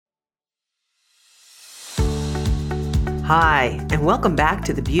Hi, and welcome back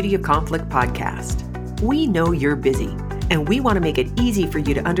to the Beauty of Conflict podcast. We know you're busy, and we want to make it easy for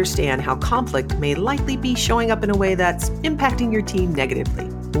you to understand how conflict may likely be showing up in a way that's impacting your team negatively.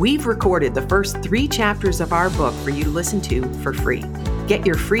 We've recorded the first 3 chapters of our book for you to listen to for free. Get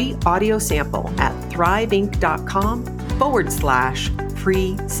your free audio sample at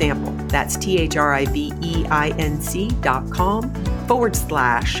thriveinc.com/free sample. That's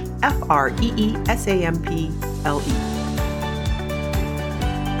THRIVEINC.com/FREESAMPLE.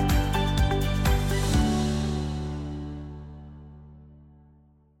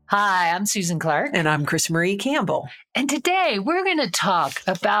 Hi, I'm Susan Clark. And I'm Chris Marie Campbell. And today we're going to talk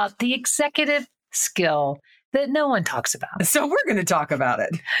about the executive skill that no one talks about. So we're going to talk about it.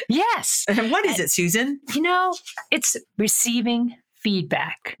 Yes. And what is it, Susan? It's receiving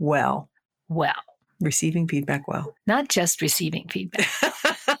feedback. Well. Receiving feedback well. Not just receiving feedback,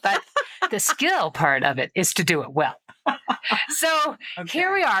 but the skill part of it is to do it well. So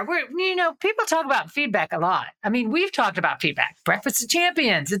Here we are. People talk about feedback a lot. I mean, we've talked about feedback. Breakfast of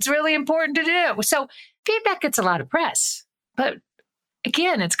Champions. It's really important to do. So feedback gets a lot of press. But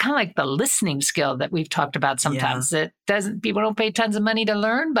again, it's kind of like the listening skill that we've talked about sometimes. People don't pay tons of money to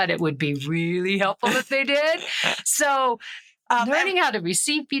learn, but it would be really helpful if they did. So learning how to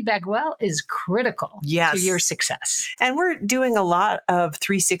receive feedback well is critical to your success. And we're doing a lot of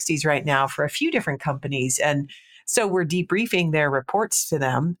 360s right now for a few different companies. And so we're debriefing their reports to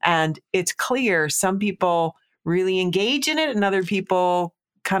them. And it's clear some people really engage in it and other people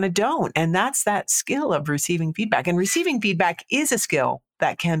kind of don't. And that's that skill of receiving feedback. And receiving feedback is a skill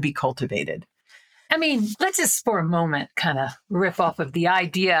that can be cultivated. I mean, let's just for a moment kind of riff off of the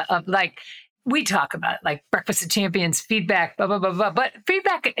idea of we talk about Breakfast of Champions, feedback, blah, blah, blah, blah. But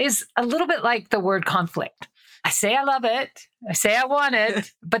feedback is a little bit like the word conflict. I say I love it. I say I want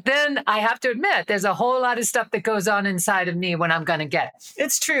it. But then I have to admit, there's a whole lot of stuff that goes on inside of me when I'm going to get it.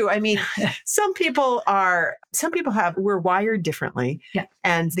 It's true. I mean, we're wired differently. Yeah.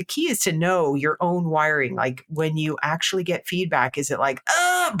 And the key is to know your own wiring. Like when you actually get feedback, is it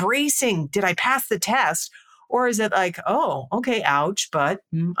bracing? Did I pass the test? Or is it oh, okay, ouch, but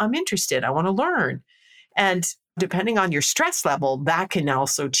I'm interested. I want to learn. And depending on your stress level, that can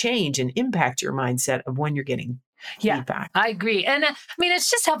also change and impact your mindset of when you're getting feedback. I agree. And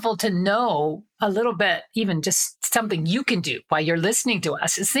it's just helpful to know a little bit, even just something you can do while you're listening to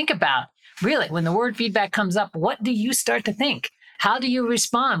us, is think about really when the word feedback comes up, what do you start to think? How do you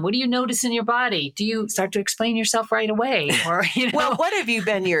respond? What do you notice in your body? Do you start to explain yourself right away? Or, Well, what have you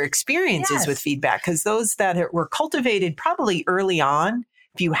been your experiences with feedback? Because those that were cultivated probably early on,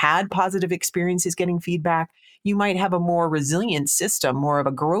 if you had positive experiences getting feedback, you might have a more resilient system, more of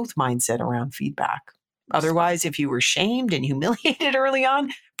a growth mindset around feedback. Otherwise, if you were shamed and humiliated early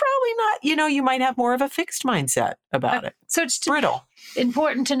on, probably not. You might have more of a fixed mindset about it. So it's brittle.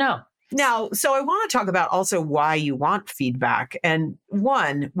 Important to know. Now, so I want to talk about also why you want feedback. And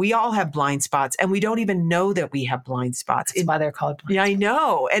one, we all have blind spots and we don't even know that we have blind spots. That's why they're called blind spots. I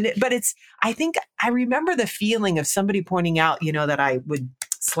know. I think I remember the feeling of somebody pointing out, that I would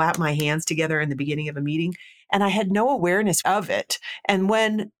slap my hands together in the beginning of a meeting and I had no awareness of it. And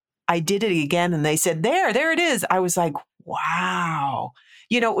when I did it again and they said, there it is. I was like, wow.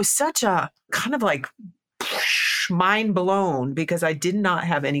 It was such a kind of mind blown because I did not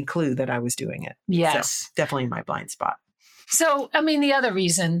have any clue that I was doing it. Yes. So, definitely my blind spot. So, the other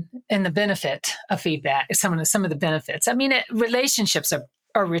reason and the benefit of feedback is some of the benefits. Relationships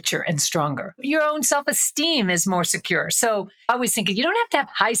are richer and stronger. Your own self-esteem is more secure. So I always think you don't have to have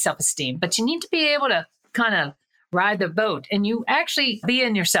high self-esteem, but you need to be able to kind of ride the boat and you actually be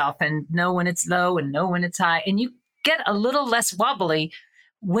in yourself and know when it's low and know when it's high. And you get a little less wobbly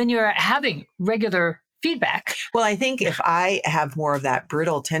when you're having regular feedback. Well, I think if I have more of that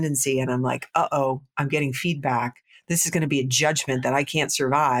brittle tendency and I'm like, I'm getting feedback, this is going to be a judgment that I can't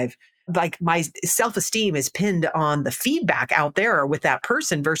survive. My self-esteem is pinned on the feedback out there with that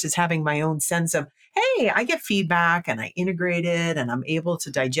person versus having my own sense of, hey, I get feedback and I integrate it and I'm able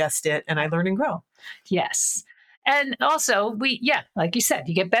to digest it and I learn and grow. Yes. And also like you said,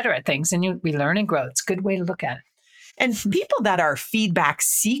 you get better at things and we learn and grow. It's a good way to look at it. And people that are feedback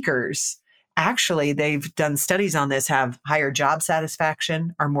seekers, actually, they've done studies on this, have higher job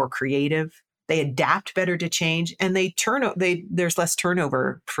satisfaction, are more creative. They adapt better to change and there's less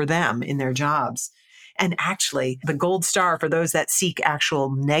turnover for them in their jobs. And actually, the gold star for those that seek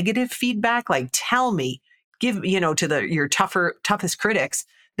actual negative feedback, tell me, give, to your toughest critics,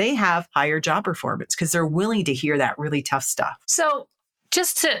 they have higher job performance because they're willing to hear that really tough stuff. So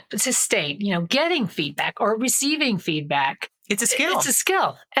just to state, getting feedback or receiving feedback, it's a skill. It's a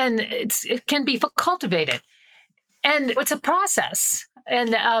skill and it can be cultivated. And it's a process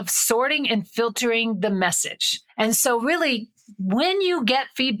and of sorting and filtering the message. And so really, when you get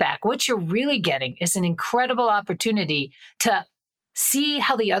feedback, what you're really getting is an incredible opportunity to see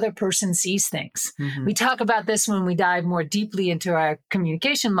how the other person sees things. Mm-hmm. We talk about this when we dive more deeply into our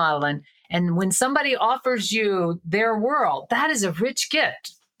communication model. And when somebody offers you their world, that is a rich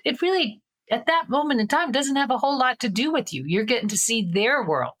gift. It really, at that moment in time, doesn't have a whole lot to do with you. You're getting to see their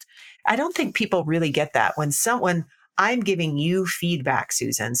world. I don't think people really get that when I'm giving you feedback,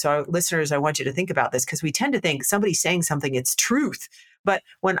 Susan. So listeners, I want you to think about this because we tend to think somebody's saying something, it's truth. But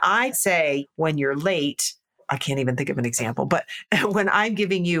when I say, when you're late, I can't even think of an example, but when I'm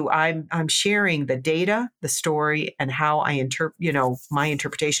giving you, I'm sharing the data, the story, and how I interpret, my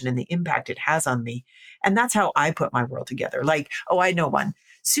interpretation and the impact it has on me. And that's how I put my world together. Like, oh, I know one.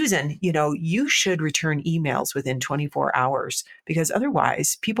 Susan, you should return emails within 24 hours because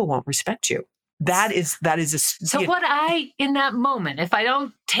otherwise people won't respect you. That is So what in that moment, if I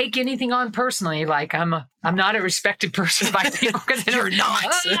don't take anything on personally, like I'm not a respected person by people because you're not.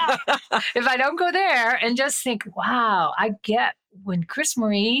 If I don't go there and just think, wow, I get when Chris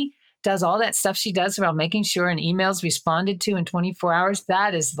Marie does all that stuff she does about making sure an email's responded to in 24 hours,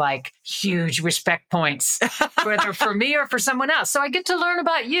 that is like huge respect points, whether for me or for someone else. So I get to learn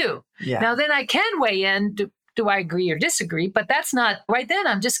about you. Yeah. Now then I can weigh in. Do I agree or disagree? But that's not right then.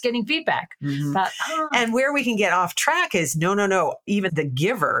 I'm just getting feedback. Mm-hmm. And where we can get off track is no. Even the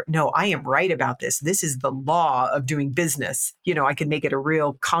giver, no, I am right about this. This is the law of doing business. I can make it a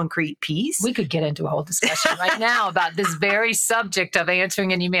real concrete piece. We could get into a whole discussion right now about this very subject of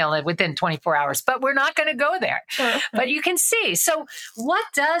answering an email within 24 hours, but we're not going to go there. But you can see. So what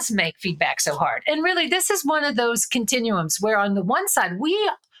does make feedback so hard? And really, this is one of those continuums where on the one side, we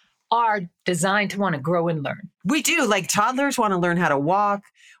are designed to want to grow and learn. We do. Like toddlers want to learn how to walk.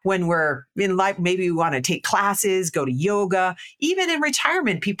 When we're in life, maybe we want to take classes, go to yoga. Even in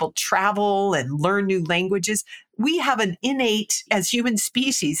retirement, people travel and learn new languages. We have an innate, as human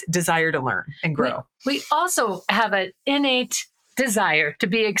species, desire to learn and grow. We also have an innate desire to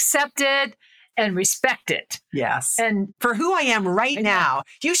be accepted and respected. Yes. And for who I am right now,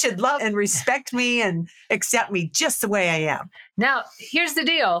 you should love and respect me and accept me just the way I am. Now, here's the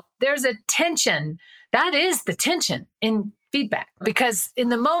deal. There's a tension. That is the tension in feedback, because in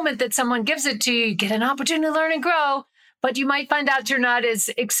the moment that someone gives it to you, you get an opportunity to learn and grow, but you might find out you're not as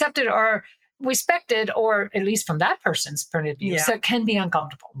accepted or respected, or at least from that person's point of view. Yeah. So it can be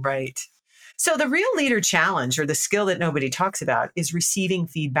uncomfortable. Right. So the real leader challenge, or the skill that nobody talks about, is receiving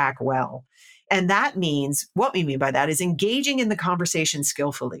feedback well. And that means, what we mean by that is engaging in the conversation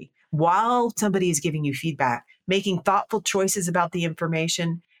skillfully while somebody is giving you feedback, making thoughtful choices about the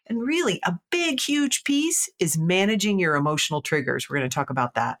information. And really, a big, huge piece is managing your emotional triggers. We're going to talk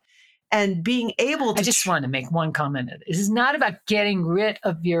about that. And being able to... I just want to make one comment. This is not about getting rid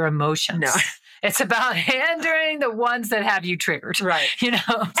of your emotions. No. It's about handling the ones that have you triggered. Right.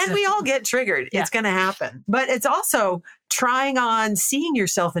 And we all get triggered. Yeah. It's going to happen. But it's also trying on seeing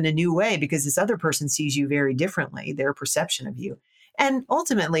yourself in a new way, because this other person sees you very differently, their perception of you. And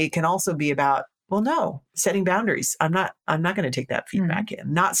ultimately, it can also be about, setting boundaries. I'm not going to take that feedback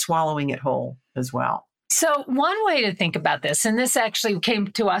in, not swallowing it whole as well. So one way to think about this, and this actually came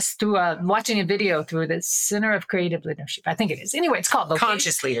to us through watching a video through the Center of Creative Leadership. I think it is. Anyway, it's called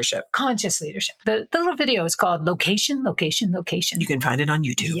Conscious Leadership. Conscious Leadership. The little video is called Location, Location, Location. You can find it on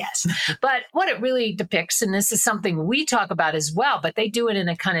YouTube. Yes. But what it really depicts, and this is something we talk about as well, but they do it in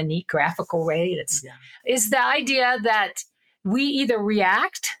a kind of neat graphical way, is the idea that we're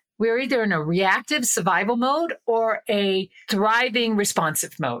either in a reactive survival mode or a thriving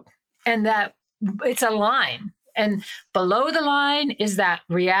responsive mode. And that it's a line. And below the line is that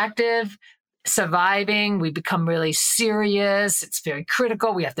reactive, surviving. We become really serious. It's very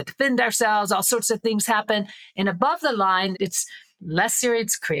critical. We have to defend ourselves. All sorts of things happen. And above the line, it's less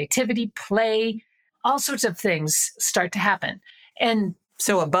serious, creativity, play, all sorts of things start to happen. And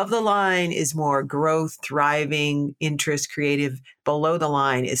so above the line is more growth, thriving, interest, creative. Below the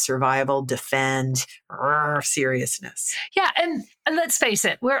line is survival, defend, seriousness. Yeah. And let's face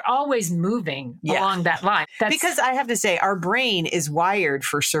it, we're always moving along that line. Because I have to say, our brain is wired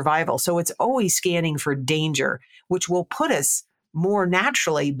for survival. So it's always scanning for danger, which will put us more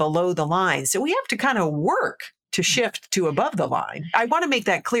naturally below the line. So we have to kind of work to shift to above the line. I want to make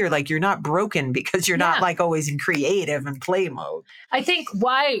that clear. Like, you're not broken because you're not like always in creative and play mode. I think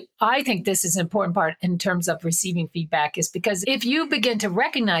why I think this is an important part in terms of receiving feedback is because if you begin to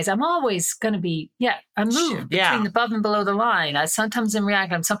recognize, I'm always going to be, I move between above and below the line. I sometimes am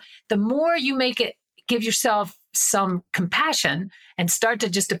reactive. The more you make it give yourself some compassion and start to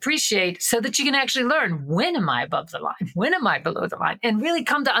just appreciate so that you can actually learn, when am I above the line? When am I below the line? And really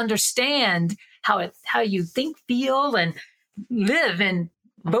come to understand how you think, feel, and live in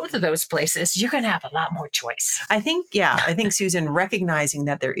both of those places. You're going to have a lot more choice. I think, Susan, recognizing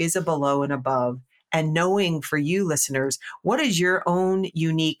that there is a below and above, and knowing for you listeners, what is your own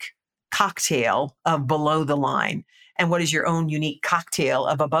unique cocktail of below the line? And what is your own unique cocktail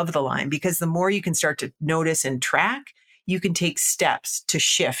of above the line? Because the more you can start to notice and track, you can take steps to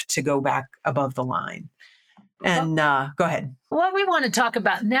shift to go back above the line. And go ahead. What we want to talk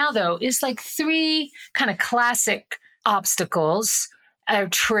about now, though, is like 3 kind of classic obstacles or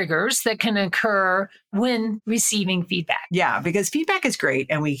triggers that can occur when receiving feedback. Yeah, because feedback is great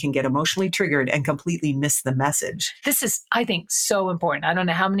and we can get emotionally triggered and completely miss the message. This is, I think, so important. I don't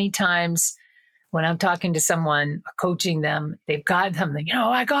know how many times when I'm talking to someone, coaching them, they've got something,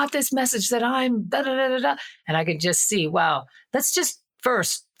 I got this message that I'm da-da-da-da-da. And I can just see, wow, let's just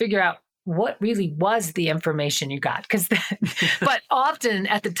first figure out what really was the information you got. But often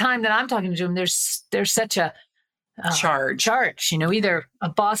at the time that I'm talking to them, there's such a charge. Either a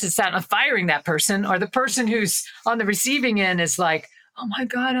boss is out firing that person, or the person who's on the receiving end is like, oh my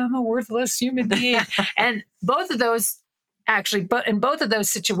God, I'm a worthless human being. And both of those, actually, but in both of those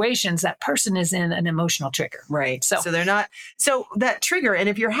situations, that person is in an emotional trigger. Right. So they're not. So that trigger, and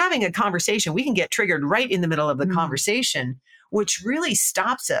if you're having a conversation, we can get triggered right in the middle of the conversation, which really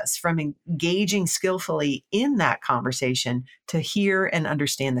stops us from engaging skillfully in that conversation to hear and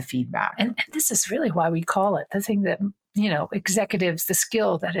understand the feedback. And this is really why we call it the thing that, executives, the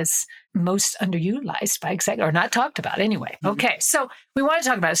skill that is most underutilized by executives, or not talked about anyway. Okay. So we want to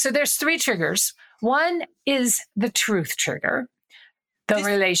talk about it. So there's 3 triggers. One is the truth trigger, the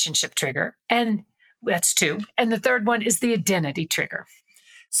relationship trigger, and that's 2. And the third one is the identity trigger.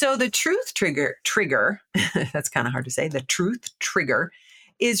 So the truth trigger, that's kind of hard to say. The truth trigger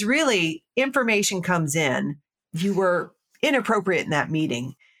is really information comes in. You were inappropriate in that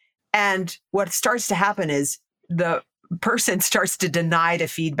meeting. And what starts to happen is the person starts to deny the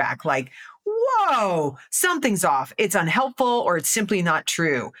feedback, like, whoa, something's off. It's unhelpful, or it's simply not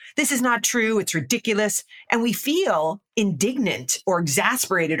true. This is not true. It's ridiculous. And we feel indignant or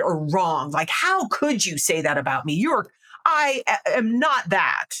exasperated or wrong. Like, how could you say that about me? I am not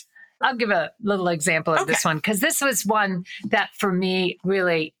that. I'll give a little example of this one, because this was one that for me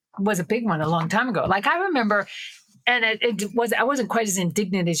really was a big one a long time ago. Like, I remember, and I wasn't quite as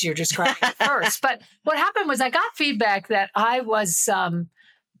indignant as you're describing at first, but what happened was I got feedback that I was,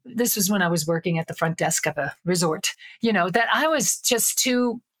 this was when I was working at the front desk of a resort, that I was just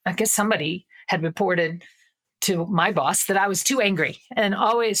too, I guess somebody had reported to my boss that I was too angry, and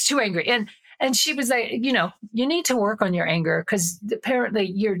always too angry. And she was like, you need to work on your anger, because apparently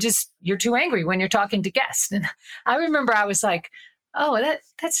you're too angry when you're talking to guests. And I remember I was like, oh,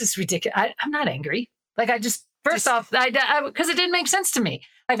 that's just ridiculous. I'm not angry. Like, I just, first off, because it didn't make sense to me.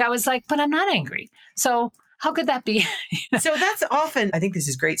 Like, I was like, but I'm not angry. So how could that be? So that's often, I think this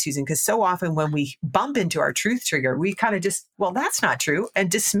is great, Susan, because so often when we bump into our truth trigger, we kind of just, well, that's not true, and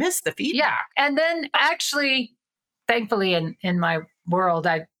dismiss the feedback. Yeah. And then actually, thankfully in my world,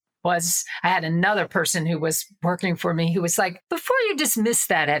 I had another person who was working for me who was like, before you dismiss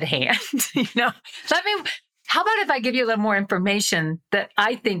that at hand, how about if I give you a little more information that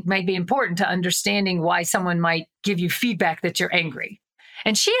I think might be important to understanding why someone might give you feedback that you're angry?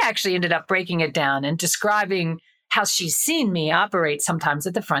 And she actually ended up breaking it down and describing how she's seen me operate sometimes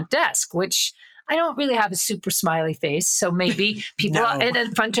at the front desk, which I don't really have a super smiley face. So maybe people at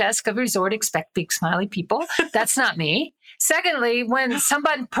the front desk of a resort expect big smiley people. That's not me. Secondly, when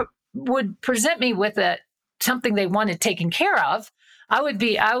somebody would present me with something they wanted taken care of, I would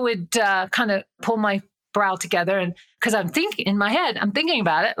kind of pull my brow together, and because I'm thinking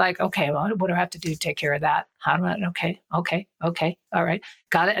about it, like, okay, well, what do I have to do to take care of that? How do I? Okay, all right,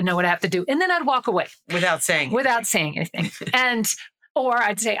 got it. I know what I have to do, and then I'd walk away without saying anything, or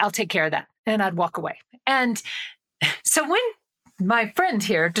I'd say I'll take care of that, and I'd walk away. And so when my friend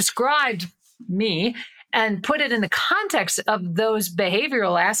here described me and put it in the context of those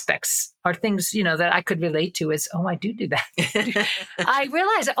behavioral aspects or things, that I could relate to as, oh, I do that. I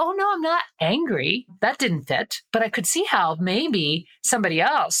realized, oh, no, I'm not angry. That didn't fit. But I could see how maybe somebody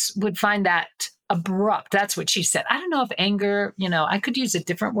else would find that abrupt. That's what she said. I don't know if anger, I could use a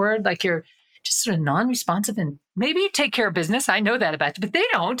different word, like you're just sort of non-responsive and maybe you take care of business. I know that about you, but they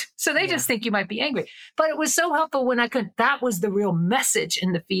don't. So they just think you might be angry. But it was so helpful when that was the real message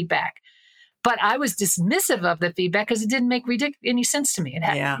in the feedback. But I was dismissive of the feedback because it didn't make any sense to me. It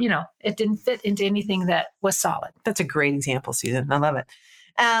had, it didn't fit into anything that was solid. That's a great example, Susan. I love it.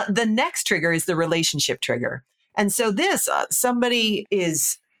 The next trigger is the relationship trigger. And so this, somebody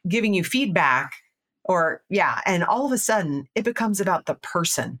is giving you feedback and all of a sudden it becomes about the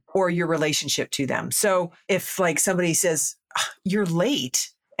person or your relationship to them. So if like somebody says, you're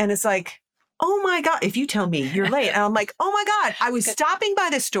late, and it's like, oh my God, if you tell me you're late, and I'm like, oh my God, I was stopping by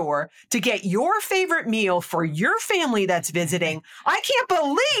the store to get your favorite meal for your family that's visiting. I can't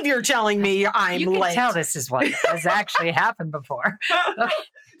believe you're telling me I'm late. You can tell this is what has actually happened before.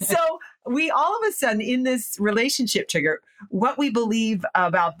 So we all of a sudden in this relationship trigger, what we believe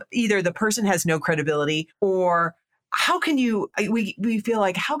about either the person has no credibility or we feel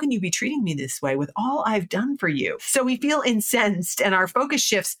like, how can you be treating me this way with all I've done for you? So we feel incensed and our focus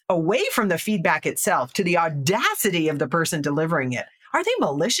shifts away from the feedback itself to the audacity of the person delivering it. Are they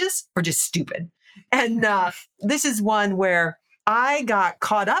malicious or just stupid? And this is one where I got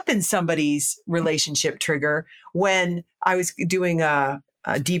caught up in somebody's relationship trigger when I was doing a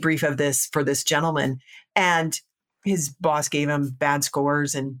debrief of this for this gentleman, and his boss gave him bad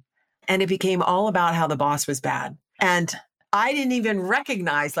scores, and it became all about how the boss was bad. And I didn't even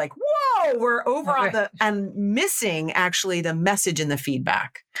recognize, like, whoa, we're over on and missing actually the message and the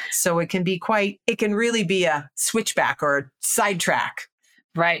feedback. So it can really be a switchback or a sidetrack.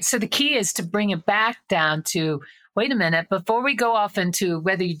 Right. So the key is to bring it back down to, wait a minute, before we go off into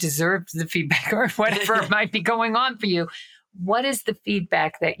whether you deserve the feedback or whatever might be going on for you, what is the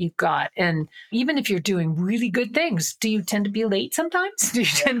feedback that you got? And even if you're doing really good things, do you tend to be late sometimes? Do you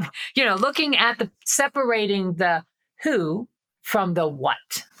tend, looking at separating the who from the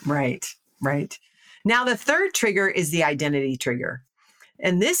what? Right. Now, the third trigger is the identity trigger.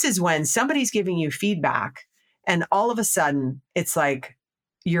 And this is when somebody's giving you feedback and all of a sudden it's like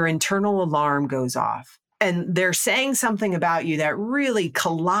your internal alarm goes off. And they're saying something about you that really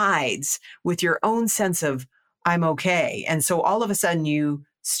collides with your own sense of, I'm okay. And so all of a sudden you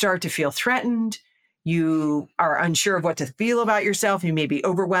start to feel threatened. You are unsure of what to feel about yourself. You may be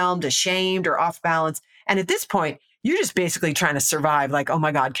overwhelmed, ashamed, or off balance. And at this point, you're just basically trying to survive. Like, oh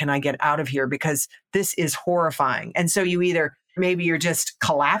my God, can I get out of here? Because this is horrifying. And so maybe you're just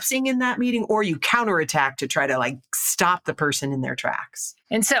collapsing in that meeting, or you counterattack to try to stop the person in their tracks.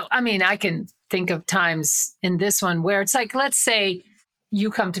 And so, I can think of times in this one where it's like, let's say, you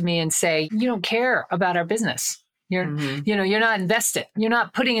come to me and say, you don't care about our business. You're not invested. You're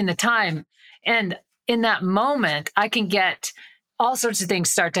not putting in the time. And in that moment, I can get all sorts of things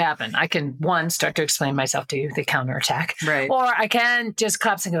start to happen. I can, start to explain myself to you, the counterattack. Right. Or I can just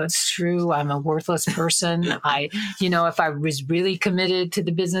collapse and go, it's true. I'm a worthless person. If I was really committed to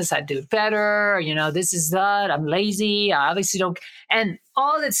the business, I'd do it better. This is that. I'm lazy. I obviously don't. And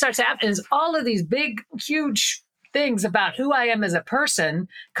all that starts to happen is all of these big, huge things about who I am as a person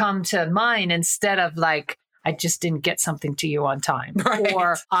come to mind instead of I just didn't get something to you on time. Right.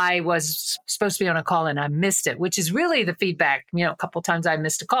 Or I was supposed to be on a call and I missed it, which is really the feedback. A couple times I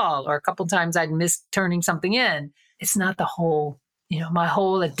missed a call or a couple times I missed turning something in. It's not the whole, my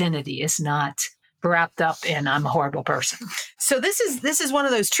whole identity is not wrapped up in I'm a horrible person. So this is one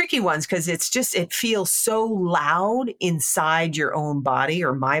of those tricky ones because it feels so loud inside your own body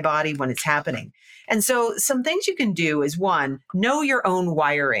or my body when it's happening. And so some things you can do is, one, know your own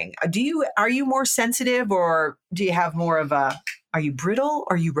wiring. Are you more sensitive, or do you have more of are you brittle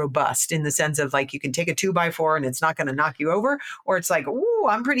or are you robust in the sense of you can take a 2x4 and it's not going to knock you over, or it's like, ooh,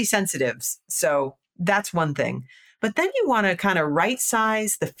 I'm pretty sensitive. So that's one thing. But then you want to kind of right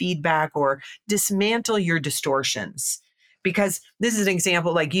size the feedback or dismantle your distortions. Because this is an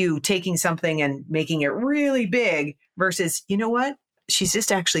example like you taking something and making it really big versus, you know what? She's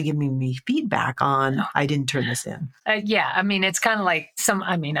just actually giving me feedback on, I didn't turn this in. It's kind of like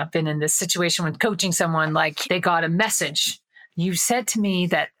I've been in this situation with coaching someone, they got a message. You said to me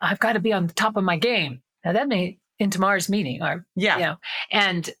that I've got to be on the top of my game. Now that may in tomorrow's meeting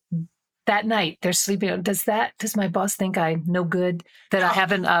and that night they're sleeping. Does my boss think I'm no good? That I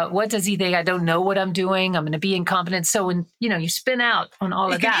haven't, what does he think? I don't know what I'm doing. I'm going to be incompetent. So when, you spin out on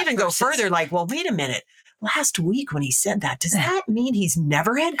all of that. You can even go further, well, wait a minute. Last week when he said that, does that mean he's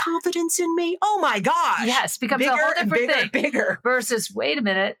never had confidence in me? Oh my gosh. Yes, becomes a whole different thing. Bigger. Versus, wait a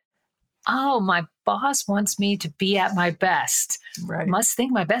minute. Oh, my boss wants me to be at my best. Right. Must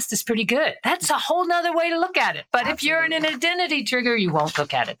think my best is pretty good. That's a whole nother way to look at it. But If you're in an identity trigger, you won't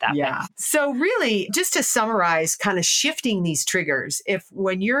look at it that way. So really, just to summarize, kind of shifting these triggers,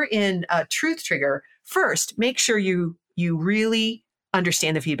 when you're in a truth trigger, first, make sure you really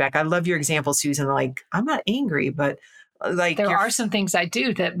understand the feedback. I love your example, Susan. I'm not angry, but there are some things I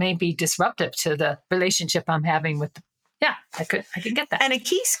do that may be disruptive to the relationship I'm having with Yeah, I could get that. And a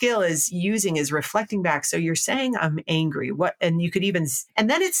key skill is reflecting back. So you're saying I'm angry. And you could even, and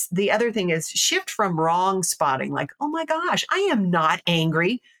then it's the other thing is shift from wrong spotting, like, oh my gosh, I am not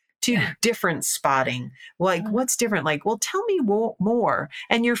angry, to different spotting. Like, what's different? Like, well, tell me more.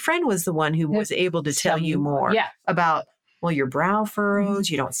 And your friend was the one who was able to tell you more about, well, your brow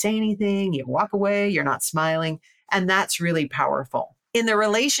furrows, you don't say anything, you walk away, you're not smiling. And that's really powerful. In the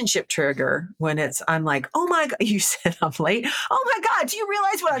relationship trigger, when I'm like, oh my God, you said I'm late. Oh my God, do you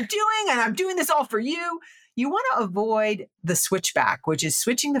realize what I'm doing? And I'm doing this all for you. You want to avoid the switchback, which is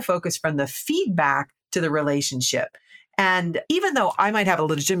switching the focus from the feedback to the relationship. And even though I might have a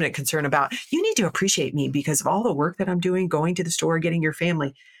legitimate concern about, you need to appreciate me because of all the work that I'm doing, going to the store, getting your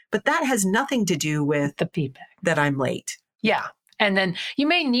family, but that has nothing to do with the feedback that I'm late. Yeah. And then you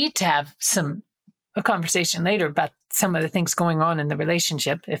may need to have a conversation later about some of the things going on in the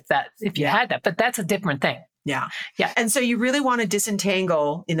relationship if you had that, but that's a different thing. Yeah. Yeah. And so you really want to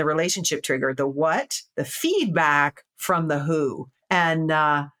disentangle in the relationship trigger, the what, the feedback from the who. And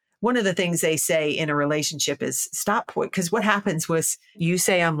one of the things they say in a relationship is stop, because what happens was you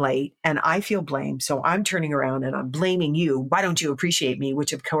say I'm late and I feel blamed. So I'm turning around and I'm blaming you. Why don't you appreciate me?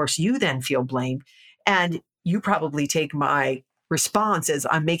 Which of course you then feel blamed. And you probably take my response as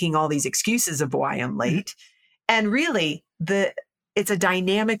I'm making all these excuses of why I'm late. And really, it's a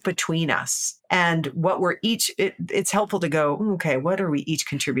dynamic between us and what we're each, it's helpful to go, okay, what are we each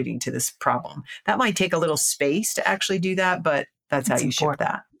contributing to this problem? That might take a little space to actually do that, but that's how you shift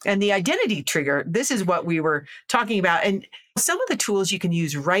that. And the identity trigger, this is what we were talking about. And some of the tools you can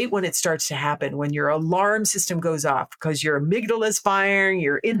use right when it starts to happen, when your alarm system goes off because your amygdala is firing,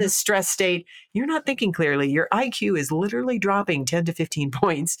 you're in this stress state, you're not thinking clearly, your IQ is literally dropping 10 to 15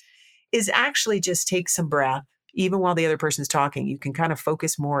 points, is actually just take some breath. Even while the other person's talking, you can kind of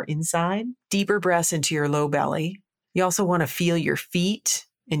focus more inside, deeper breaths into your low belly. You also want to feel your feet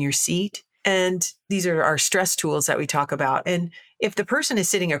in your seat. And these are our stress tools that we talk about. And if the person is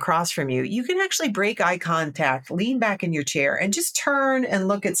sitting across from you, you can actually break eye contact, lean back in your chair and just turn and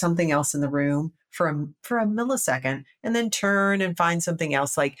look at something else in the room for a millisecond, and then turn and find something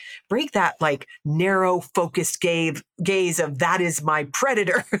else. Like break that like narrow focused gaze of that is my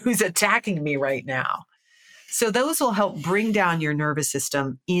predator who's attacking me right now. So those will help bring down your nervous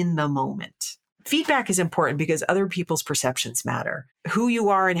system in the moment. Feedback is important because other people's perceptions matter. Who you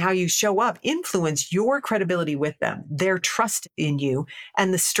are and how you show up influence your credibility with them, their trust in you,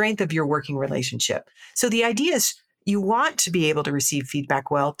 and the strength of your working relationship. So the idea is you want to be able to receive feedback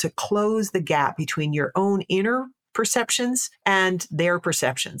well to close the gap between your own inner perceptions and their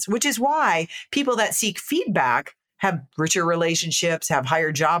perceptions, which is why people that seek feedback have richer relationships, have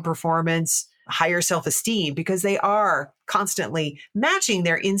higher job performance, higher self-esteem, because they are constantly matching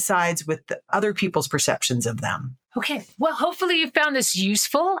their insides with the other people's perceptions of them. Okay. Well, hopefully you found this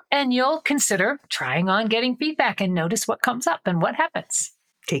useful and you'll consider trying on getting feedback and notice what comes up and what happens.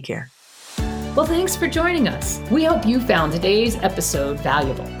 Take care. Well, thanks for joining us. We hope you found today's episode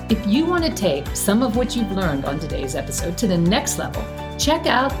valuable. If you want to take some of what you've learned on today's episode to the next level, check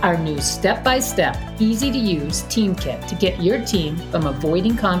out our new step-by-step, easy-to-use team kit to get your team from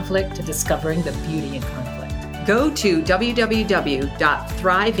avoiding conflict to discovering the beauty in conflict. Go to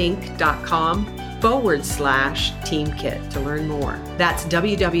www.thriveinc.com/team kit to learn more. That's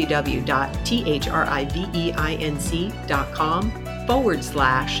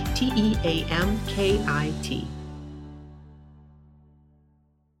www.thriveinc.com/TEAMKIT.